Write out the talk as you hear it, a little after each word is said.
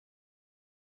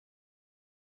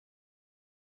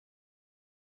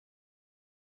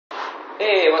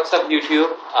Hey, what's up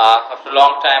YouTube? After a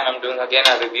long time I'm doing again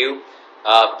a review.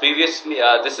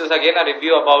 This is again a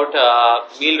review about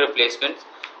meal replacements,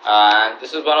 and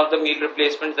this is one of the meal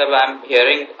replacements that I'm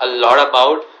hearing a lot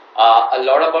about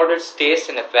its taste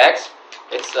and effects.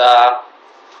 It's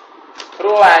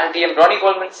PRO-ANTIUM, Ronnie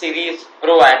Coleman series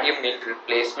PRO-ANTIUM meal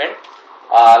replacement.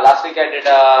 Last week I did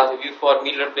a review for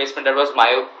meal replacement that was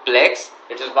Myoplex.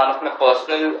 It is one of my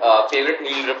personal favorite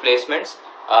meal replacements.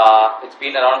 It's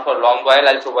been around for a long while.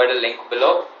 I'll provide a link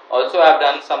below. Also, I've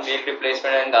done some meal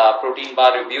replacement and protein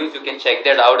bar reviews. You can check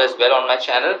that out as well on my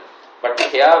channel. But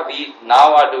here we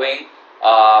now are doing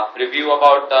review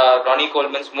about Ronnie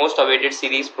Coleman's most awaited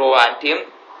series PRO-ANTIUM.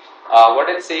 What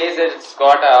it says is it's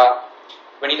got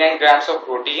 29 grams of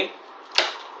protein,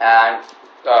 and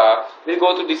we'll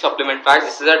go through the supplement facts.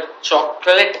 This is a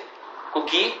chocolate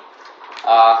cookie.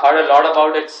 Heard a lot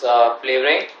about its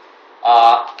flavoring.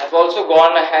 I've also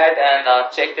gone ahead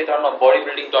and checked it on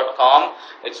bodybuilding.com.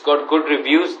 It's got good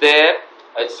reviews there.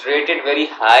 It's rated very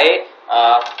high.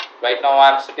 Right now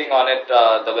I'm sitting on it,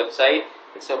 the website.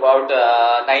 It's about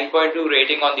 9.2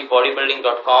 rating on the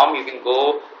bodybuilding.com. You can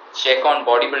go check on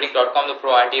bodybuilding.com the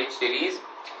PRO-ANTIUM series.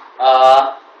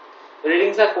 The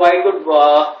ratings are quite good.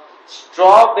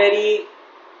 Strawberry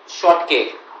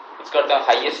shortcake. It's got the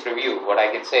highest review, what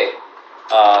I can say.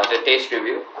 The taste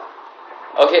review.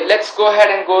 Okay, let's go ahead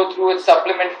and go through its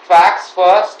supplement facts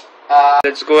first.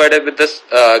 Let's go ahead with this,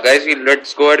 guys.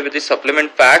 Let's go ahead with the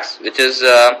supplement facts, which is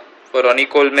for Ronnie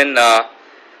Coleman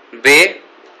Way.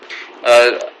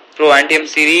 PRO-ANTIUM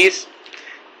series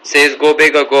says go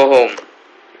big or go home.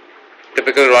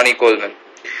 Typical Ronnie Coleman.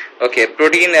 Okay,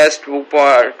 protein has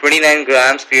 29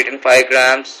 grams, creatine 5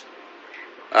 grams,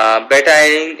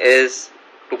 betaine is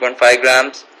 2.5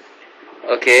 grams.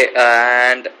 Okay,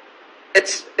 and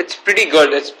it's pretty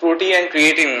good. It's protein and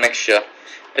creatine mixture.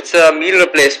 It's a meal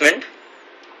replacement.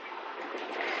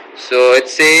 So it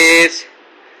says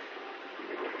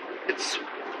it's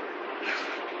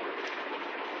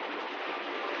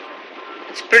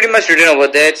pretty much written over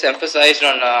there. It's emphasized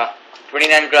on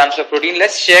 29 grams of protein.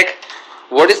 Let's check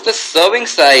what is the serving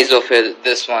size of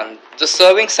this one. The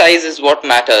serving size is what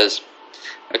matters.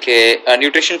 Okay, a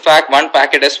nutrition fact: one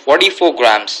packet has 44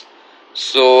 grams.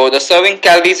 So the serving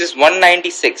calories is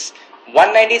 196.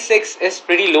 196 is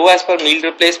pretty low as per meal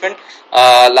replacement.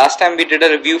 Last time we did a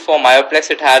review for Myoplex,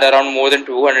 it had around more than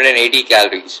 280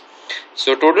 calories.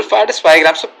 So total fat is 5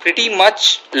 grams, so pretty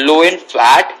much low in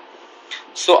fat.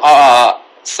 So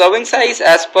serving size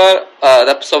as per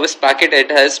the service packet,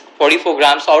 it has 44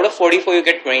 grams. Out of 44 you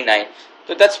get 29.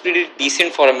 So that's pretty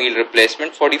decent for a meal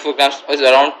replacement. 44 grams is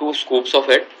around 2 scoops of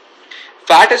it.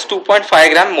 Fat is 2.5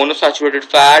 gram monosaturated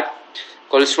fat.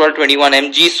 Cholesterol 21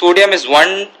 mg. Sodium is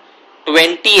 120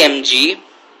 mg.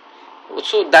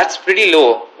 So that's pretty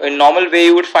low. In normal way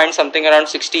you would find something around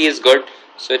 60 is good.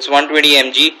 So it's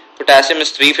 120 mg. Potassium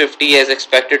is 350 as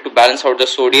expected to balance out the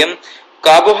sodium.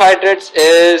 Carbohydrates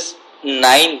is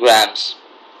 9 grams.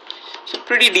 So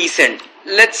pretty decent.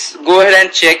 Let's go ahead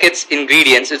and check its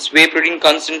ingredients. It's whey protein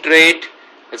concentrate.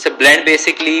 It's a blend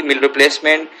basically, meal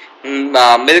replacement.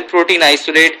 Milk protein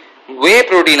isolate, whey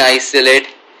protein isolate,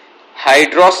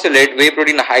 hydrolysate, whey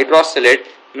protein hydrolysate,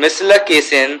 micellar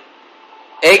casein,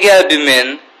 egg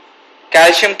albumin,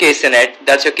 calcium caseinate,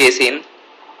 that's your casein.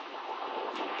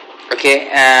 Okay,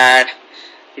 and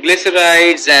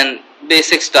glycerides and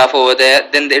basic stuff over there.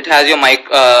 Then it has your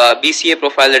BCAA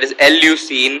profile, that is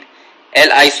L-leucine,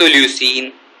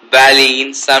 L-isoleucine,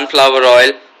 valine, sunflower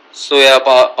oil, soya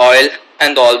oil,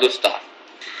 and all those stuff.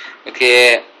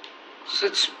 Okay, so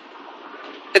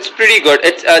it's pretty good.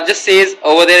 It just says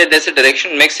over there, there's a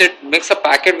direction: mix a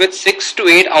packet with 6 to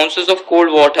 8 ounces of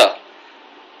cold water.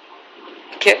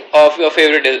 Okay, of your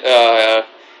favorite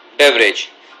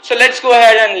beverage. So let's go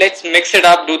ahead and let's mix it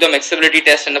up, do the mixability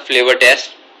test and the flavor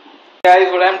test.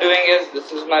 Guys, what I'm doing is,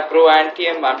 this is my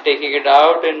PRO-ANTIUM. I'm taking it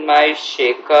out in my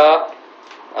shaker.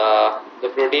 The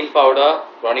protein powder,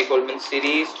 Ronnie Coleman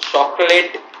series,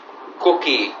 chocolate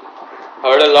cookie.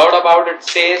 Heard a lot about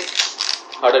its taste,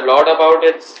 heard a lot about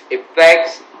its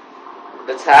effects.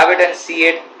 Let's have it and see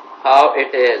it, how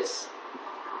it is.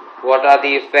 What are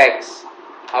the effects?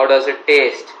 How does it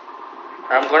taste?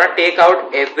 I'm gonna take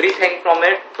out everything from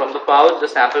it, from the pouch, the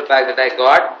sample pack that I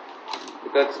got,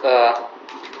 because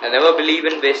I never believe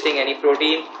in wasting any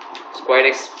protein. It's quite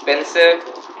expensive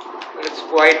and it's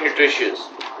quite nutritious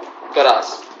for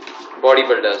us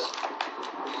bodybuilders.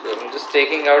 So I'm just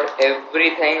taking out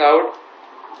everything out.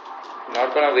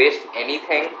 Not gonna waste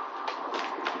anything.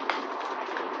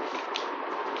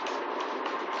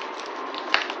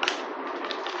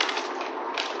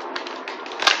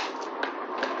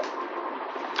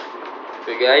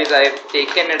 guys, I've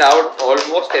taken it out,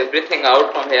 almost everything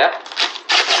out from here.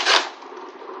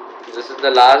 This is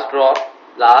the last drop,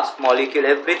 last molecule,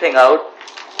 everything out.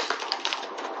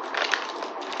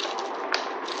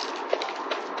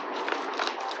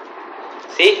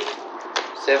 See,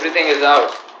 so everything is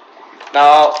out.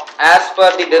 Now, as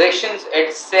per the directions,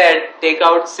 it said take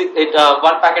out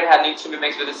one packet needs to be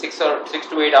mixed with 6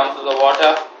 to 8 ounces of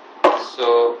water.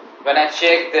 So when I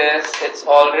check this, it's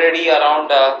already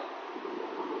around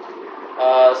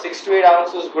 6 to 8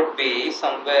 ounces would be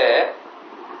somewhere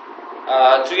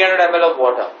 300 ml of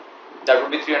water. That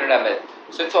would be 300 ml.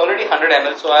 So it's already 100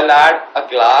 ml. So I'll add a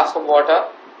glass of water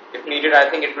if needed. I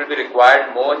think it will be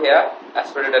required more here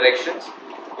as per the directions.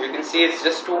 You can see it's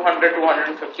just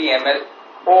 250 ml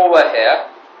over here.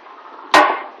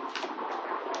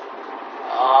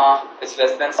 It's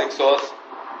less than 6 hours.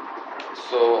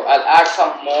 So I'll add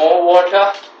some more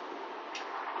water.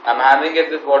 I'm having it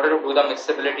with water to do the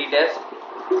mixability test.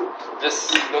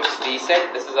 This looks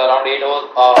decent. This is around 8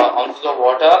 ounces of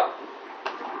water.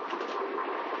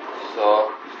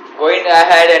 So going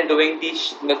ahead and doing the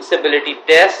mixability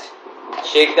test.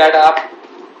 Shake that up.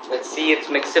 Let's see its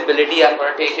mixability. I'm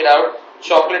going to take it out.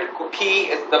 Chocolate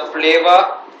cookie is the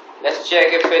flavor. Let's check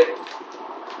if it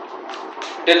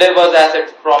delivers as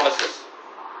it promises.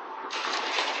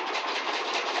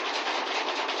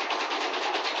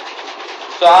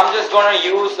 So I'm just going to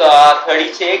use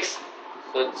 30 shakes.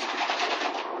 So it's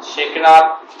shaken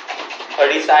up.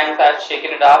 30 times I've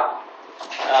shaken it up.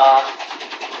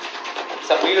 It's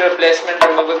a meal replacement,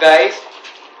 remember guys.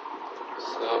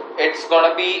 So it's going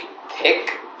to be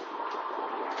thick.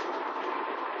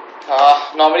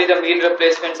 Normally the meal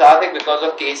replacements are thick because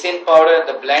of casein powder,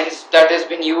 the blends that has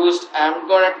been used. I'm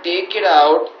gonna take it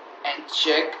out and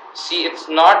check. See, it's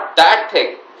not that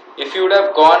thick. If you would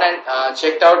have gone and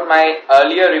checked out my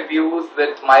earlier reviews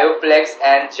with Myoplex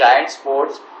and Giant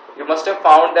Sports, you must have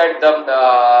found that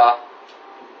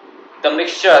the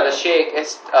mixture, the shake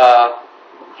is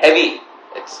heavy.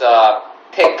 It's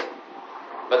thick,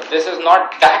 but this is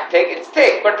not that thick. It's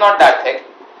thick, but not that thick.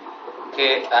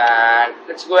 Okay, and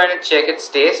let's go ahead and check its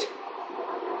taste.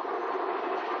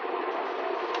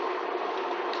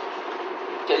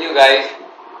 Tell you guys,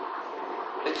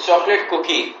 the chocolate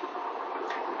cookie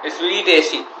is really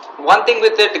tasty. One thing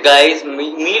with it, guys,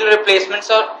 meal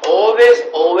replacements are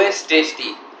always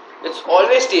tasty. It's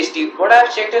always tasty. What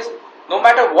I've checked is, no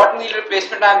matter what meal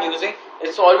replacement I'm using,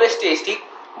 it's always tasty.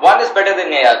 One is better than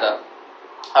the other.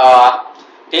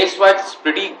 Taste-wise, it's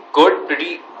pretty good,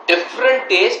 pretty different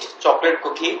taste. Chocolate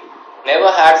cookie, never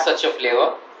had such a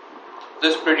flavor.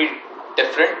 This is pretty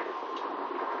different.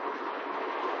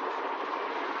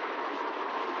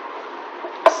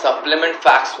 Supplement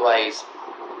facts wise,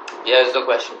 here's the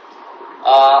question.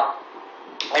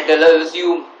 It delivers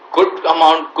you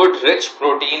good rich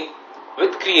protein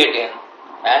with creatine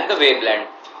and the whey blend.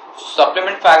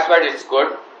 Supplement facts wise, it's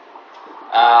good.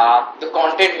 The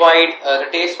content wise, the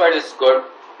taste wise, is good.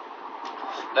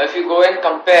 Now if you go and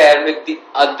compare with the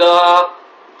other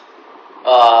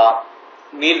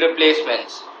meal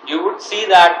replacements, you would see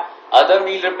that other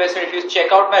meal replacement, if you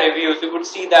check out my reviews, you would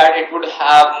see that it would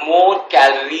have more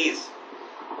calories.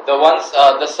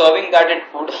 The serving that it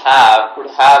would have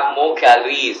more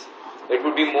calories. It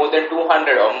would be more than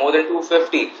 200 or more than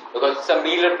 250 because it's a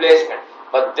meal replacement.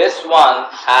 But this one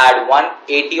had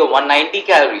 180 or 190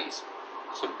 calories.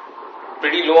 So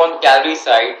pretty low on calorie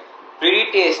side.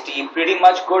 Pretty tasty, pretty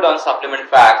much good on supplement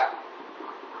facts.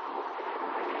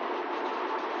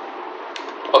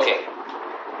 Okay,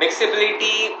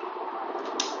 mixability,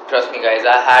 trust me guys,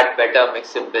 I had better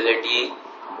mixability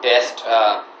test.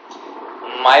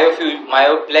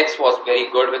 Myoplex was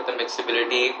very good with the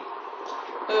mixability.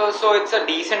 So it's a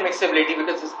decent mixability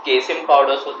because it's casein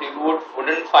powder, so you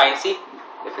wouldn't find, see,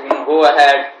 if you can go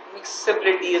ahead,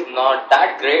 mixability is not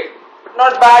that great. But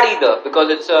not bad either because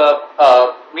it's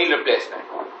a meal replacement.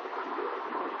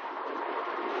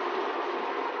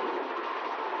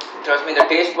 Trust me, the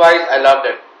taste wise, I loved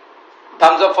it.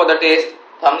 Thumbs up for the taste,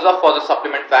 thumbs up for the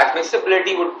supplement facts.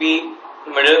 Mixability would be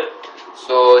middle.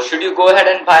 So should you go ahead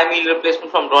and buy meal replacement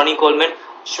from Ronnie Coleman?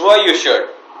 Sure you should.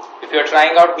 If you're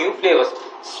trying out new flavors,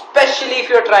 especially if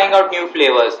you're trying out new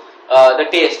flavors, the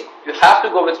taste, you have to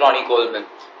go with Ronnie Coleman.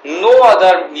 No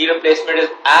other meal replacement is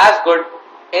as good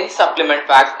in supplement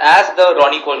facts as the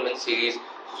Ronnie Coleman series.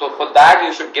 So for that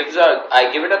you should I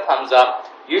give it a thumbs up.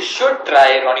 You should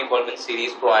try Ronnie Coleman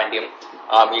series PRO-ANTIUM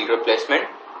meal replacement.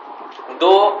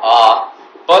 Though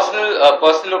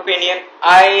personal opinion,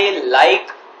 I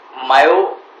like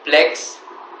Myoplex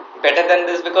better than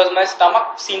this because my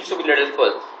stomach seems to be a little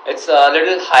full. It's a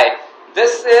little high.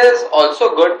 This is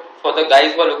also good for the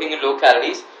guys who are looking in low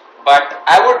calories. But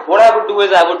what I would do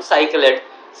is I would cycle it.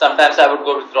 Sometimes I would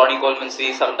go with Ronnie Coleman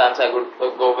series. Sometimes I would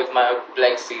go with my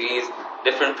Flex series,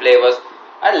 different flavors.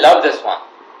 I love this one.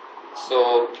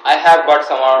 So I have got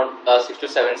some around 6 to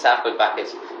 7 sample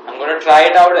packets. I'm going to try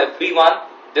it out every one,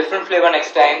 different flavor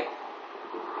next time.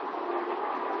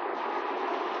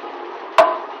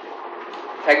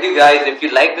 Thank you guys. If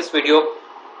you like this video,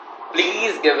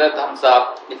 please give it a thumbs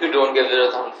up. If you don't, give it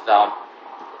a thumbs down.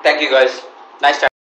 Thank you guys. Nice time.